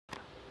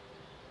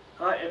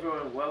Hi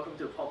everyone, welcome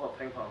to Pop Up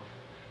Ping Pong.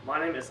 My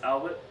name is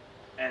Albert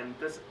and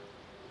this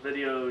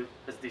video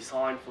is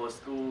designed for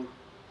school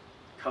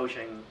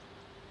coaching,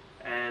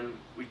 and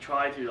we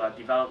try to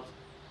develop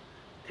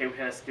table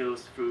tennis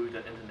skills through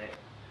the internet.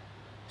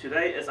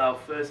 Today is our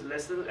first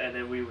lesson, and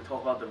then we will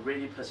talk about the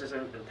ready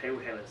position in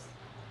table tennis.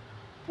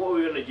 What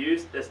we're going to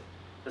use is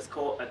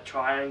called a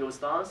triangle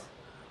stance,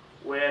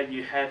 where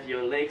you have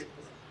your legs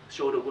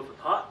shoulder width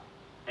apart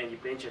and you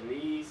bend your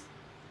knees,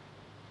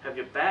 have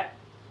your back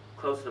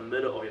close to the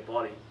middle of your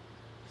body.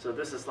 So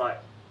this is like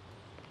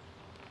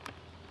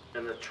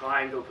in the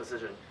triangle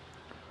position.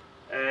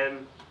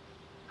 And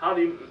how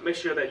do you make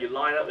sure that you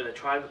line up in a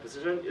triangle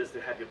position is to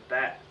have your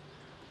back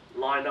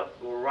lined up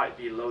right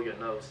below your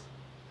nose.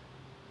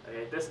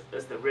 Okay, this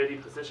is the ready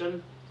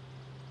position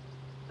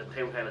in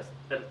table tennis.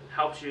 It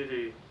helps you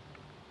to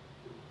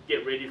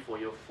get ready for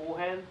your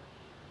forehand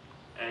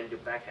and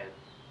your backhand.